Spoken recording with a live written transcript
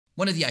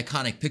One of the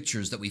iconic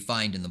pictures that we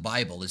find in the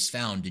Bible is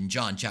found in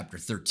John chapter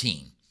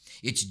 13.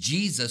 It's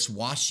Jesus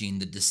washing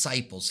the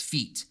disciples'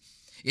 feet.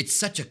 It's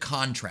such a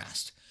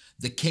contrast.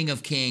 The King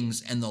of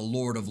Kings and the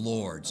Lord of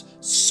Lords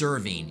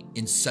serving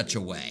in such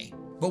a way.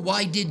 But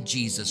why did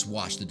Jesus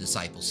wash the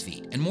disciples'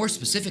 feet? And more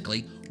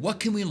specifically, what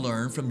can we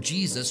learn from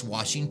Jesus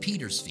washing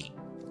Peter's feet?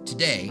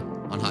 Today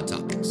on Hot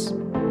Topics.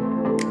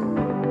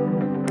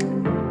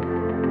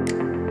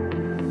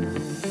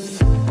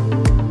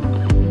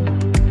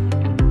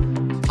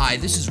 Hi,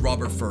 this is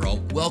Robert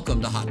Furrow.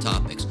 Welcome to Hot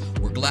Topics.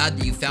 We're glad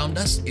that you found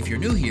us. If you're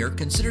new here,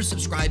 consider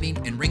subscribing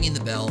and ringing the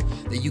bell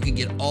that you can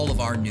get all of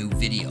our new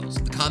videos.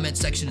 The comment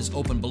section is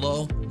open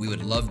below. We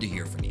would love to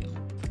hear from you.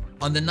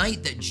 On the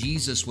night that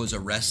Jesus was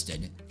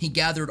arrested, he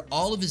gathered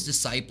all of his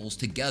disciples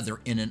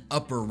together in an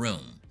upper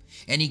room,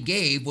 and he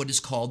gave what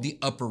is called the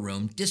upper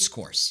room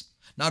discourse.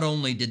 Not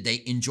only did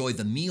they enjoy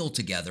the meal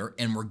together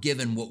and were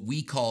given what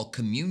we call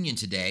communion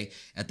today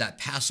at that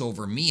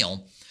Passover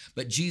meal,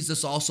 but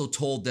Jesus also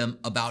told them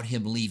about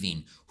him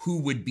leaving,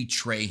 who would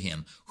betray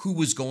him, who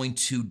was going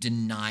to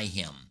deny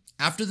him.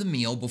 After the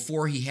meal,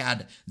 before he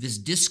had this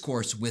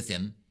discourse with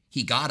him,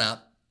 he got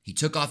up, he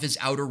took off his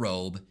outer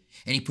robe,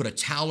 and he put a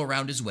towel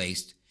around his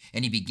waist,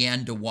 and he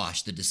began to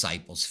wash the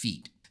disciples'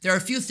 feet. There are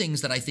a few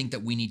things that I think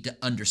that we need to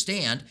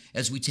understand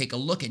as we take a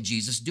look at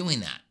Jesus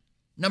doing that.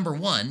 Number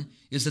one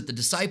is that the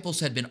disciples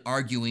had been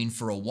arguing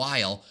for a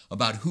while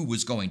about who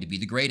was going to be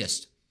the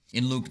greatest.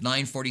 In Luke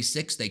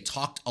 9:46, they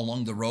talked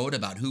along the road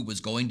about who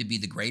was going to be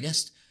the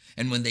greatest.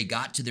 And when they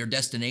got to their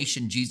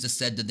destination, Jesus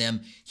said to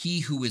them, "He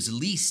who is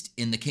least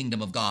in the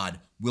kingdom of God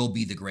will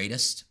be the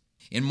greatest."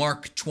 In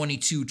Mark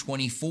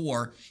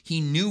 22:24,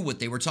 he knew what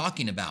they were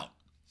talking about.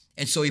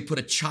 And so he put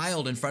a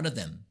child in front of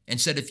them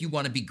and said, if you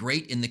want to be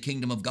great in the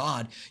kingdom of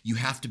God, you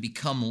have to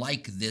become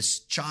like this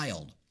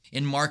child.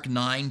 In Mark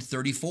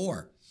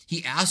 9:34,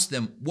 he asked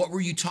them, what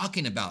were you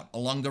talking about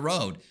along the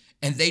road?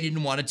 And they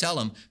didn't want to tell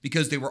him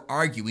because they were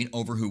arguing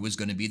over who was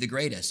going to be the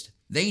greatest.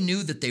 They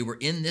knew that they were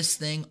in this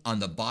thing on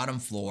the bottom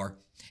floor,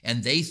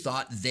 and they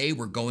thought they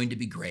were going to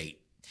be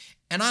great.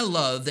 And I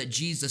love that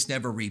Jesus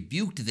never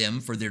rebuked them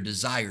for their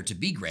desire to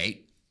be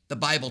great. The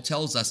Bible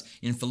tells us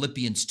in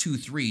Philippians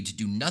 2:3 to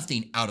do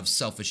nothing out of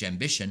selfish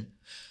ambition.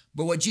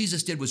 But what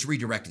Jesus did was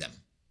redirect them.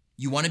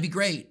 You want to be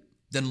great?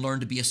 Then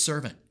learn to be a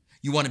servant.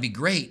 You want to be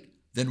great?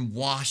 Then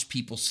wash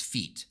people's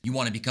feet. You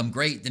want to become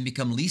great? Then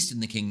become least in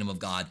the kingdom of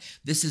God.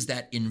 This is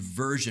that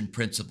inversion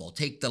principle.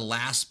 Take the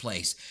last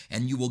place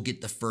and you will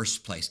get the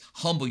first place.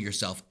 Humble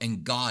yourself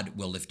and God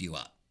will lift you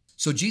up.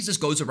 So Jesus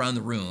goes around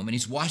the room and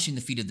he's washing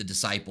the feet of the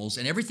disciples,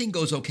 and everything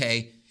goes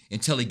okay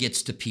until he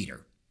gets to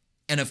Peter.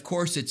 And of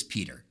course it's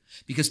Peter,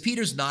 because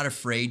Peter's not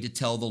afraid to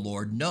tell the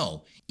Lord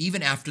no,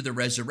 even after the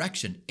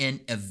resurrection.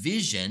 In a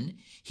vision,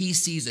 he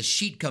sees a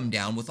sheet come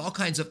down with all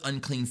kinds of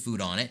unclean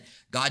food on it.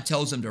 God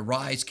tells him to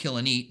rise, kill,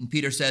 and eat. And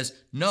Peter says,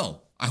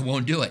 no, I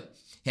won't do it.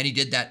 And he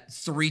did that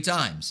 3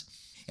 times.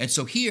 And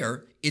so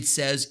here it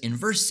says in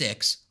verse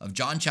 6 of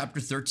John chapter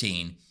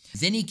 13,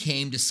 then he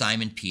came to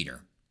Simon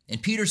Peter.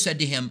 And Peter said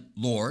to him,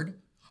 Lord,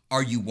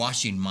 are you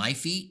washing my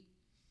feet?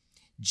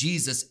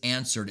 Jesus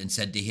answered and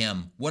said to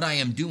him, what I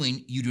am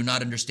doing you do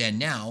not understand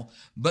now,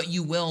 but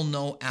you will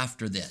know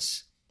after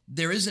this.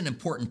 There is an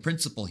important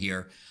principle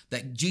here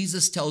that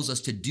Jesus tells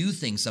us to do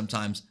things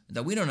sometimes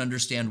that we don't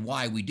understand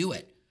why we do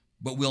it,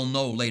 but we'll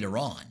know later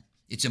on.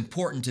 It's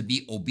important to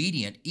be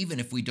obedient even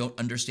if we don't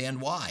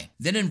understand why.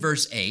 Then in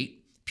verse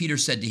 8, Peter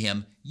said to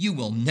him, you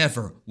will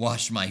never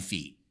wash my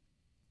feet.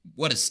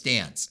 What a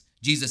stance.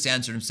 Jesus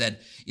answered and said,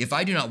 if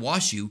I do not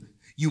wash you,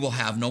 you will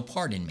have no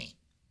part in me.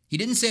 He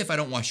didn't say if I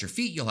don't wash your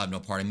feet, you'll have no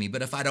part in me,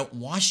 but if I don't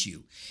wash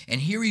you.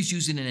 And here he's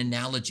using an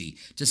analogy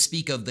to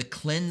speak of the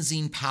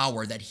cleansing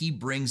power that he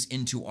brings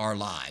into our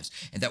lives,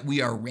 and that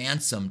we are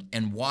ransomed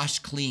and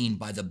washed clean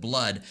by the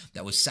blood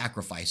that was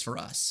sacrificed for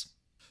us.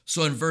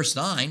 So in verse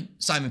 9,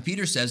 Simon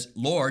Peter says,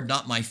 Lord,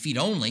 not my feet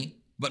only,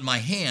 but my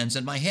hands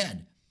and my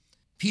head.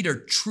 Peter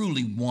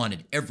truly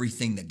wanted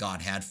everything that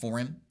God had for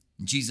him.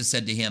 And Jesus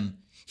said to him,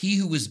 he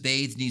who is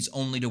bathed needs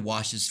only to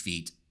wash his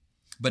feet,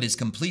 but is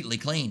completely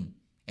clean.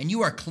 And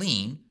you are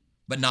clean,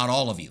 but not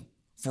all of you.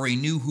 For he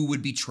knew who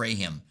would betray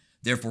him.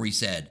 Therefore he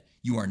said,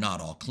 you are not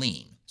all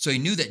clean. So he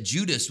knew that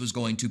Judas was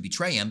going to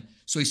betray him.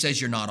 So he says,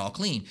 you're not all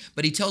clean.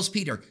 But he tells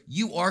Peter,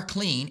 you are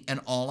clean,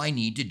 and all I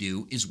need to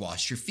do is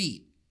wash your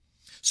feet.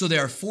 So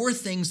there are 4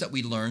 things that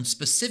we learn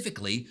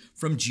specifically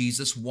from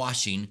Jesus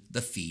washing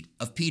the feet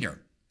of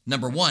Peter.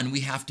 Number 1, we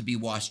have to be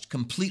washed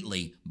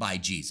completely by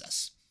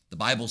Jesus. The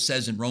Bible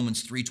says in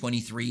Romans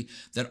 3:23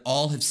 that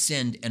all have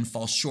sinned and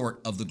fall short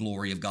of the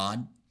glory of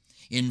God.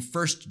 In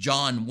 1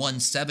 John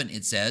 1:7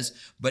 it says,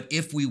 but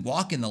if we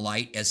walk in the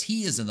light as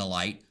he is in the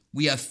light,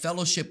 we have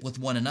fellowship with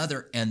one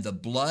another, and the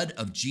blood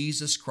of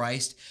Jesus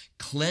Christ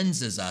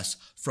cleanses us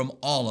from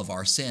all of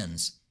our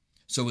sins.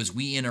 So as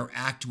we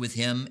interact with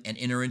him and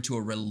enter into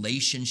a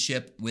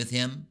relationship with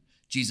him,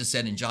 Jesus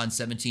said in John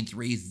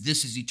 17:3,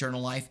 this is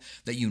eternal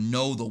life, that you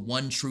know the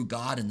one true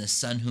God and the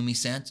Son whom he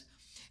sent.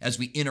 As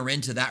we enter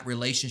into that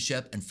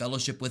relationship and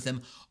fellowship with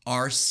him,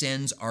 our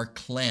sins are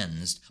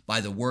cleansed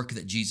by the work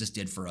that Jesus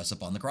did for us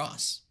upon the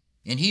cross.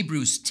 In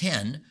Hebrews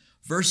 10,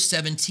 verse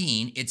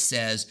 17, it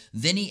says,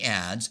 then he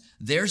adds,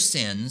 their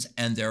sins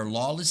and their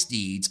lawless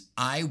deeds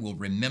I will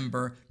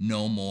remember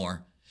no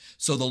more.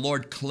 So the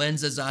Lord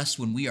cleanses us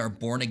when we are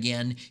born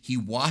again. He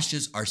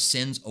washes our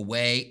sins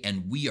away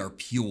and we are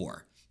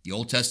pure. The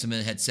Old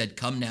Testament had said,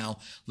 come now,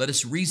 let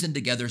us reason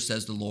together,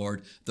 says the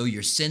Lord. Though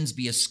your sins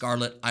be as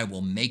scarlet, I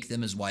will make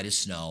them as white as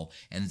snow.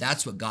 And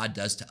that's what God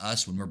does to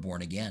us when we're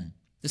born again.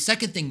 The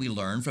second thing we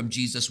learn from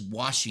Jesus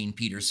washing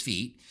Peter's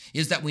feet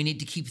is that we need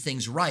to keep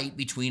things right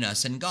between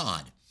us and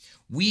God.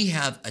 We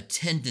have a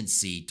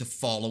tendency to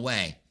fall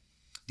away.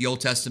 The Old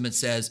Testament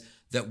says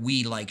that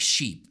we, like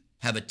sheep,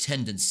 have a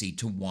tendency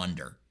to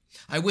wander.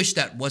 I wish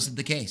that wasn't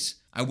the case.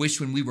 I wish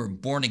when we were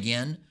born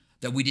again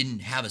that we didn't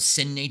have a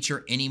sin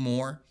nature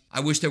anymore. I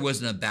wish there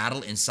wasn't a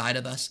battle inside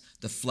of us,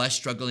 the flesh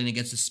struggling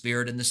against the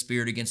spirit and the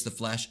spirit against the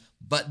flesh,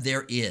 but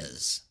there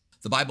is.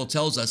 The Bible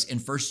tells us in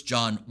 1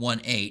 John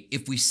 1:8,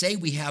 if we say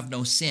we have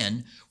no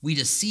sin, we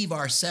deceive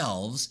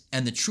ourselves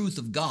and the truth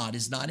of God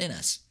is not in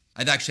us.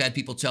 I've actually had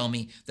people tell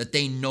me that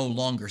they no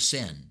longer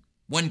sin.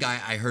 One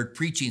guy I heard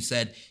preaching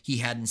said he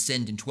hadn't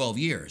sinned in 12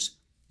 years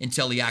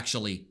until he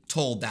actually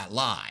told that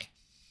lie.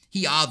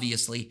 He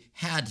obviously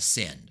had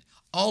sinned.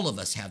 All of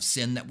us have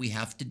sin that we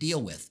have to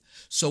deal with.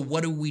 So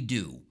what do we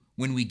do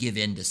when we give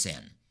in to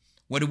sin?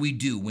 What do we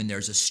do when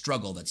there's a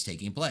struggle that's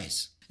taking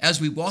place?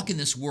 As we walk in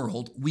this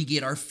world, we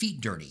get our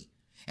feet dirty,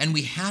 and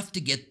we have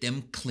to get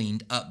them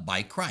cleaned up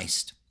by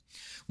Christ.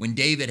 When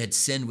David had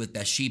sinned with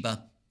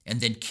Bathsheba and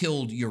then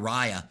killed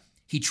Uriah,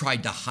 he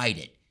tried to hide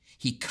it.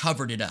 He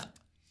covered it up.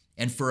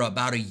 And for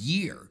about a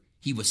year,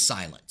 he was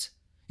silent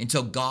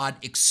until God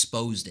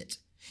exposed it.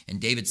 And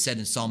David said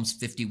in Psalms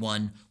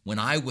 51, when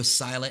I was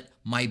silent,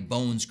 my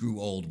bones grew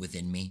old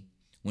within me.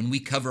 When we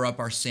cover up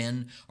our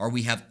sin, or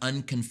we have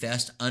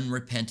unconfessed,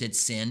 unrepented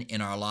sin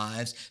in our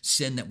lives,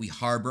 sin that we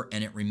harbor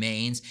and it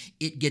remains,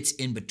 it gets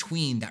in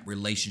between that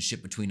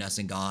relationship between us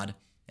and God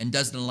and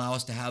doesn't allow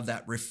us to have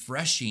that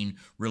refreshing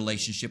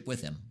relationship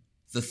with him.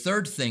 The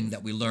third thing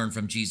that we learn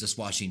from Jesus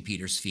washing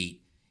Peter's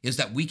feet is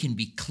that we can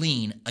be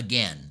clean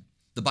again.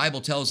 The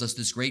Bible tells us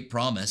this great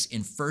promise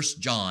in 1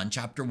 John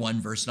chapter 1,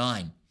 verse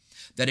 9,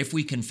 that if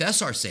we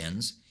confess our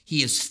sins,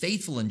 he is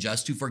faithful and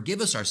just to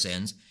forgive us our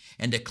sins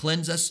and to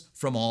cleanse us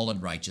from all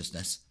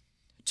unrighteousness.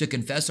 To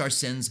confess our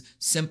sins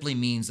simply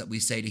means that we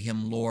say to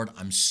him, Lord,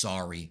 I'm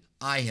sorry.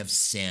 I have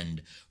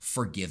sinned.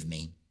 Forgive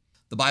me.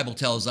 The Bible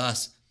tells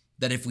us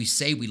that if we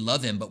say we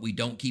love him, but we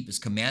don't keep his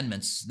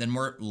commandments, then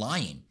we're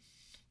lying.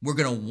 We're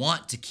going to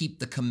want to keep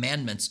the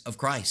commandments of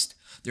Christ.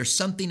 There's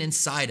something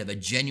inside of a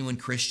genuine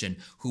Christian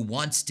who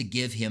wants to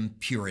give him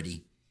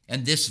purity.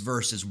 And this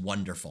verse is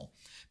wonderful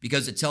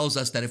because it tells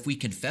us that if we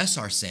confess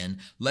our sin,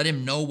 let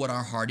him know what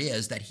our heart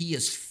is, that he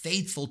is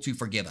faithful to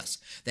forgive us,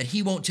 that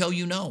he won't tell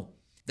you no,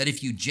 that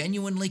if you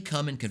genuinely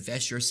come and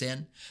confess your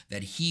sin,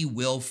 that he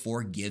will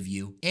forgive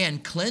you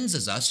and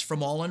cleanses us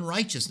from all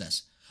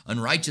unrighteousness.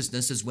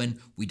 Unrighteousness is when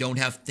we don't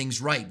have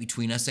things right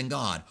between us and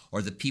God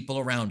or the people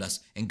around us,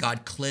 and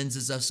God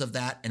cleanses us of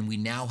that, and we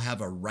now have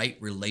a right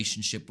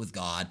relationship with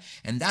God,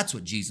 and that's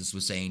what Jesus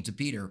was saying to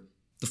Peter.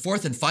 The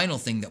fourth and final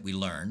thing that we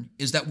learn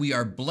is that we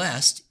are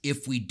blessed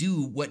if we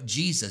do what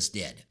Jesus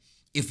did,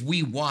 if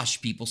we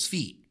wash people's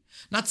feet.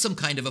 Not some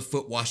kind of a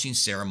foot washing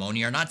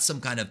ceremony or not some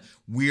kind of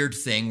weird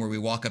thing where we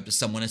walk up to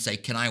someone and say,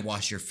 can I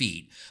wash your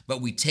feet? But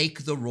we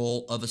take the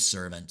role of a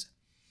servant.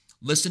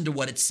 Listen to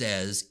what it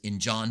says in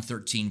John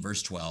 13,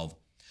 verse 12.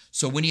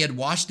 So when he had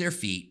washed their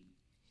feet,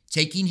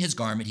 taking his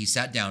garment, he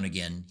sat down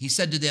again. He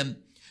said to them,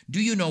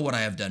 do you know what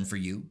I have done for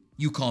you?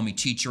 You call me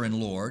teacher and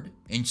Lord,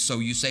 and so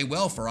you say,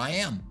 well, for I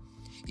am.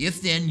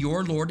 If then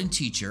your Lord and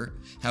teacher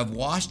have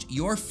washed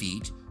your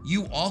feet,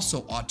 you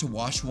also ought to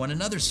wash one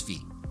another's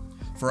feet.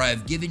 For I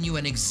have given you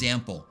an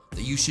example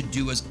that you should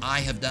do as I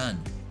have done.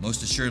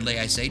 Most assuredly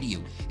I say to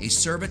you, a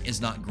servant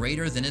is not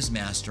greater than his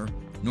master,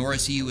 nor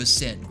is he who is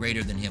sent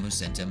greater than him who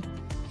sent him.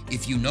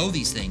 If you know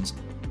these things,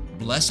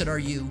 blessed are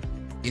you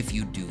if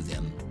you do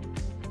them.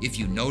 If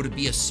you know to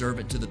be a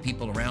servant to the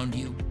people around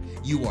you,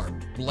 you are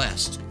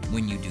blessed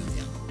when you do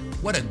them.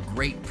 What a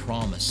great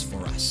promise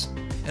for us.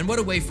 And what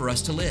a way for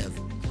us to live,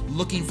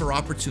 looking for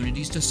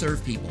opportunities to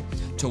serve people,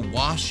 to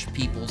wash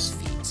people's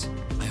feet.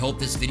 I hope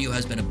this video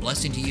has been a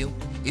blessing to you.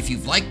 If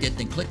you've liked it,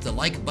 then click the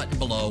like button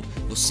below.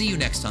 We'll see you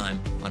next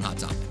time on Hot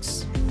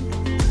Topics.